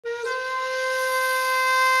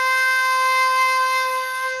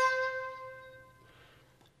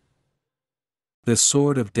The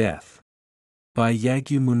Sword of Death. By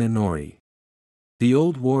Yagyū Munenori. The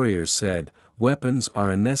old warriors said, "Weapons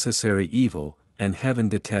are a necessary evil, and heaven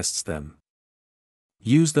detests them.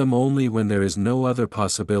 Use them only when there is no other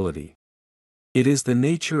possibility. It is the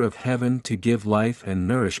nature of heaven to give life and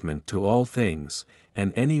nourishment to all things,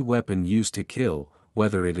 and any weapon used to kill,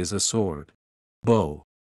 whether it is a sword, bow,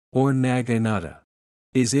 or naginata,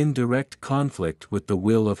 is in direct conflict with the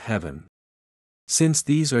will of heaven. Since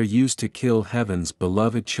these are used to kill heaven's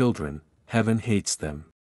beloved children, heaven hates them.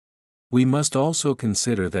 We must also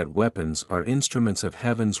consider that weapons are instruments of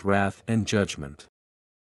heaven's wrath and judgment.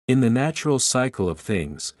 In the natural cycle of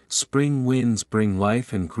things, spring winds bring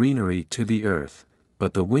life and greenery to the earth,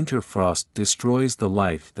 but the winter frost destroys the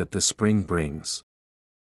life that the spring brings.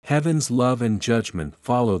 Heaven's love and judgment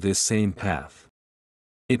follow this same path.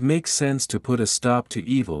 It makes sense to put a stop to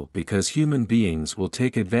evil because human beings will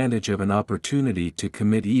take advantage of an opportunity to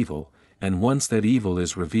commit evil, and once that evil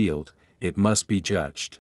is revealed, it must be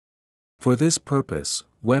judged. For this purpose,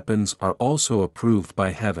 weapons are also approved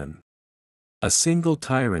by heaven. A single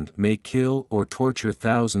tyrant may kill or torture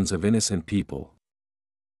thousands of innocent people.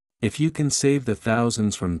 If you can save the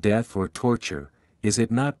thousands from death or torture, is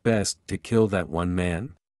it not best to kill that one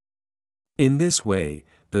man? In this way,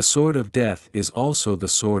 the sword of death is also the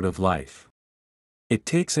sword of life. It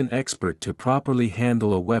takes an expert to properly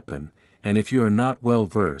handle a weapon, and if you are not well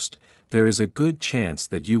versed, there is a good chance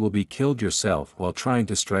that you will be killed yourself while trying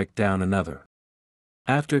to strike down another.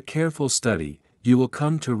 After careful study, you will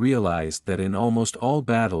come to realize that in almost all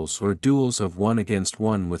battles or duels of one against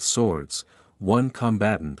one with swords, one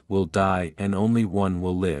combatant will die and only one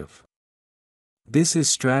will live. This is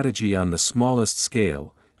strategy on the smallest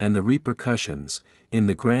scale, and the repercussions, in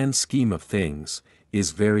the grand scheme of things,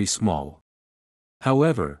 is very small.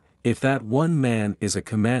 However, if that one man is a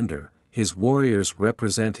commander, his warriors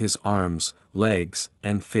represent his arms, legs,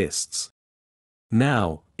 and fists.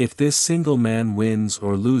 Now, if this single man wins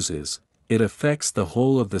or loses, it affects the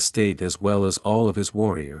whole of the state as well as all of his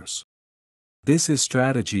warriors. This is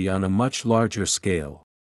strategy on a much larger scale.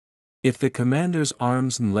 If the commander's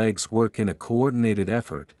arms and legs work in a coordinated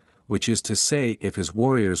effort, which is to say if his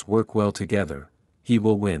warriors work well together, he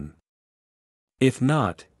will win. If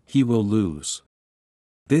not, he will lose.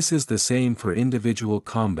 This is the same for individual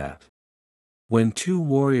combat. When two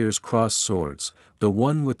warriors cross swords, the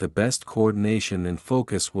one with the best coordination and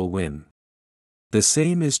focus will win. The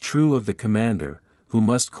same is true of the commander, who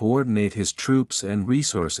must coordinate his troops and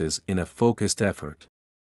resources in a focused effort.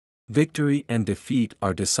 Victory and defeat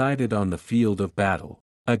are decided on the field of battle,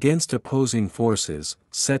 against opposing forces,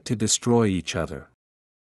 set to destroy each other.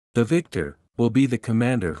 The victor will be the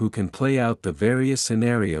commander who can play out the various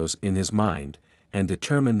scenarios in his mind, and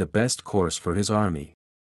determine the best course for his army.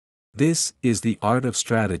 This is the art of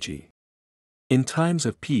strategy. In times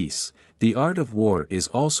of peace, the art of war is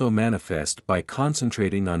also manifest by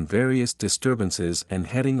concentrating on various disturbances and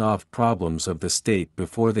heading off problems of the state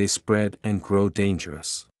before they spread and grow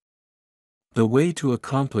dangerous. The way to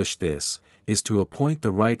accomplish this is to appoint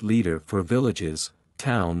the right leader for villages,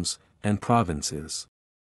 towns, and provinces.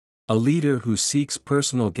 A leader who seeks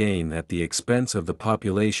personal gain at the expense of the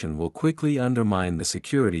population will quickly undermine the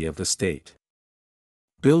security of the state.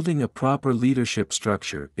 Building a proper leadership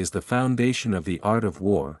structure is the foundation of the art of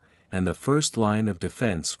war, and the first line of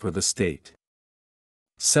defense for the state.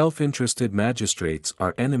 Self-interested magistrates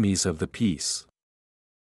are enemies of the peace.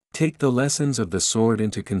 Take the lessons of the sword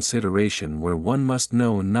into consideration where one must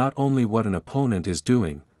know not only what an opponent is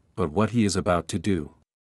doing, but what he is about to do.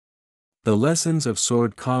 The lessons of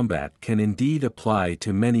sword combat can indeed apply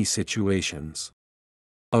to many situations.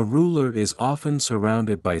 A ruler is often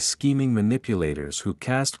surrounded by scheming manipulators who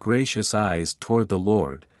cast gracious eyes toward the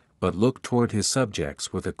Lord, but look toward his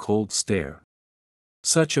subjects with a cold stare.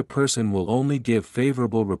 Such a person will only give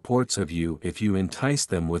favorable reports of you if you entice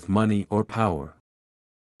them with money or power.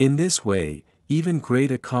 In this way, even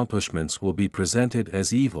great accomplishments will be presented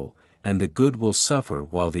as evil, and the good will suffer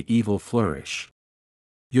while the evil flourish.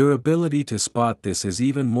 Your ability to spot this is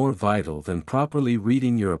even more vital than properly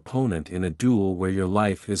reading your opponent in a duel where your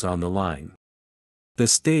life is on the line. The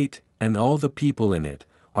state, and all the people in it,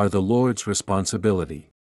 are the Lord's responsibility.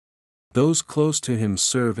 Those close to him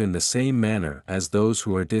serve in the same manner as those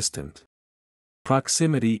who are distant.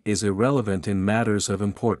 Proximity is irrelevant in matters of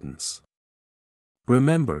importance.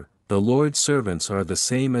 Remember, the Lord's servants are the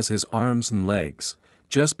same as his arms and legs.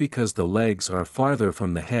 Just because the legs are farther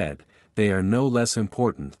from the head, they are no less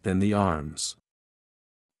important than the arms.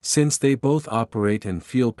 Since they both operate and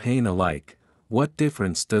feel pain alike, what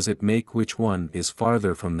difference does it make which one is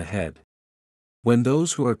farther from the head? When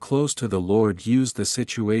those who are close to the Lord use the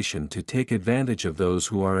situation to take advantage of those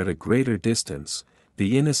who are at a greater distance,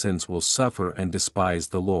 the innocents will suffer and despise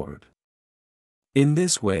the Lord. In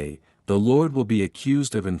this way, the Lord will be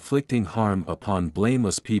accused of inflicting harm upon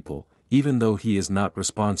blameless people, even though he is not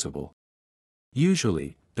responsible.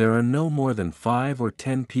 Usually, there are no more than 5 or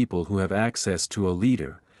 10 people who have access to a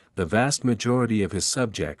leader. The vast majority of his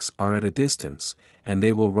subjects are at a distance, and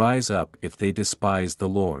they will rise up if they despise the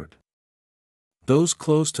Lord. Those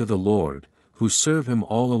close to the Lord, who serve him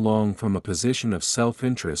all along from a position of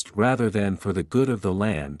self-interest rather than for the good of the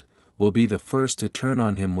land, will be the first to turn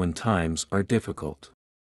on him when times are difficult.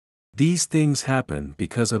 These things happen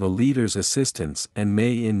because of a leader's assistance and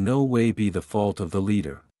may in no way be the fault of the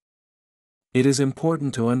leader. It is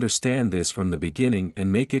important to understand this from the beginning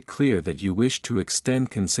and make it clear that you wish to extend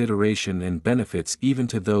consideration and benefits even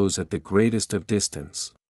to those at the greatest of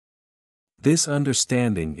distance. This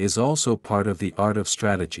understanding is also part of the art of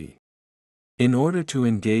strategy. In order to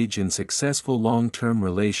engage in successful long-term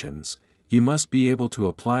relations, you must be able to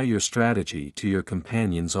apply your strategy to your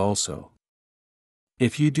companions also.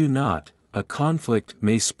 If you do not, a conflict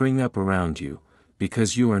may spring up around you,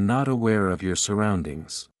 because you are not aware of your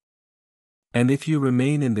surroundings. And if you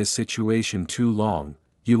remain in this situation too long,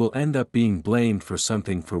 you will end up being blamed for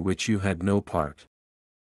something for which you had no part.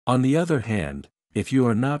 On the other hand, if you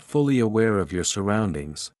are not fully aware of your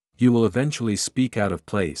surroundings, you will eventually speak out of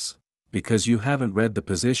place, because you haven't read the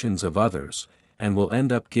positions of others, and will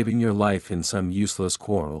end up giving your life in some useless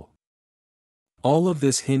quarrel. All of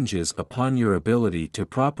this hinges upon your ability to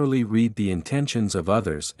properly read the intentions of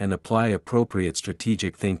others and apply appropriate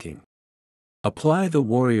strategic thinking. Apply the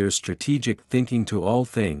warrior's strategic thinking to all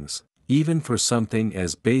things, even for something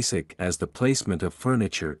as basic as the placement of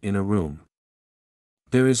furniture in a room.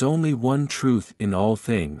 There is only one truth in all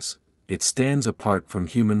things, it stands apart from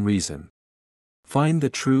human reason. Find the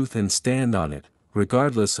truth and stand on it,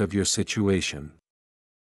 regardless of your situation.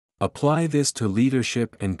 Apply this to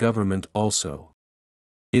leadership and government also.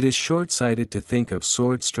 It is short-sighted to think of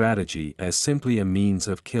sword strategy as simply a means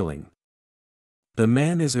of killing. The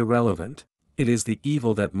man is irrelevant, it is the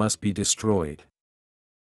evil that must be destroyed.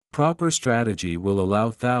 Proper strategy will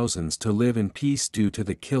allow thousands to live in peace due to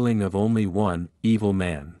the killing of only one evil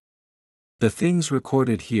man. The things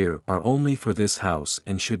recorded here are only for this house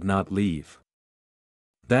and should not leave.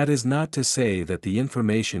 That is not to say that the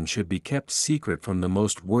information should be kept secret from the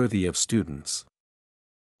most worthy of students.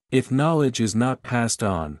 If knowledge is not passed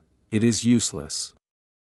on, it is useless.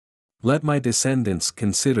 Let my descendants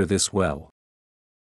consider this well.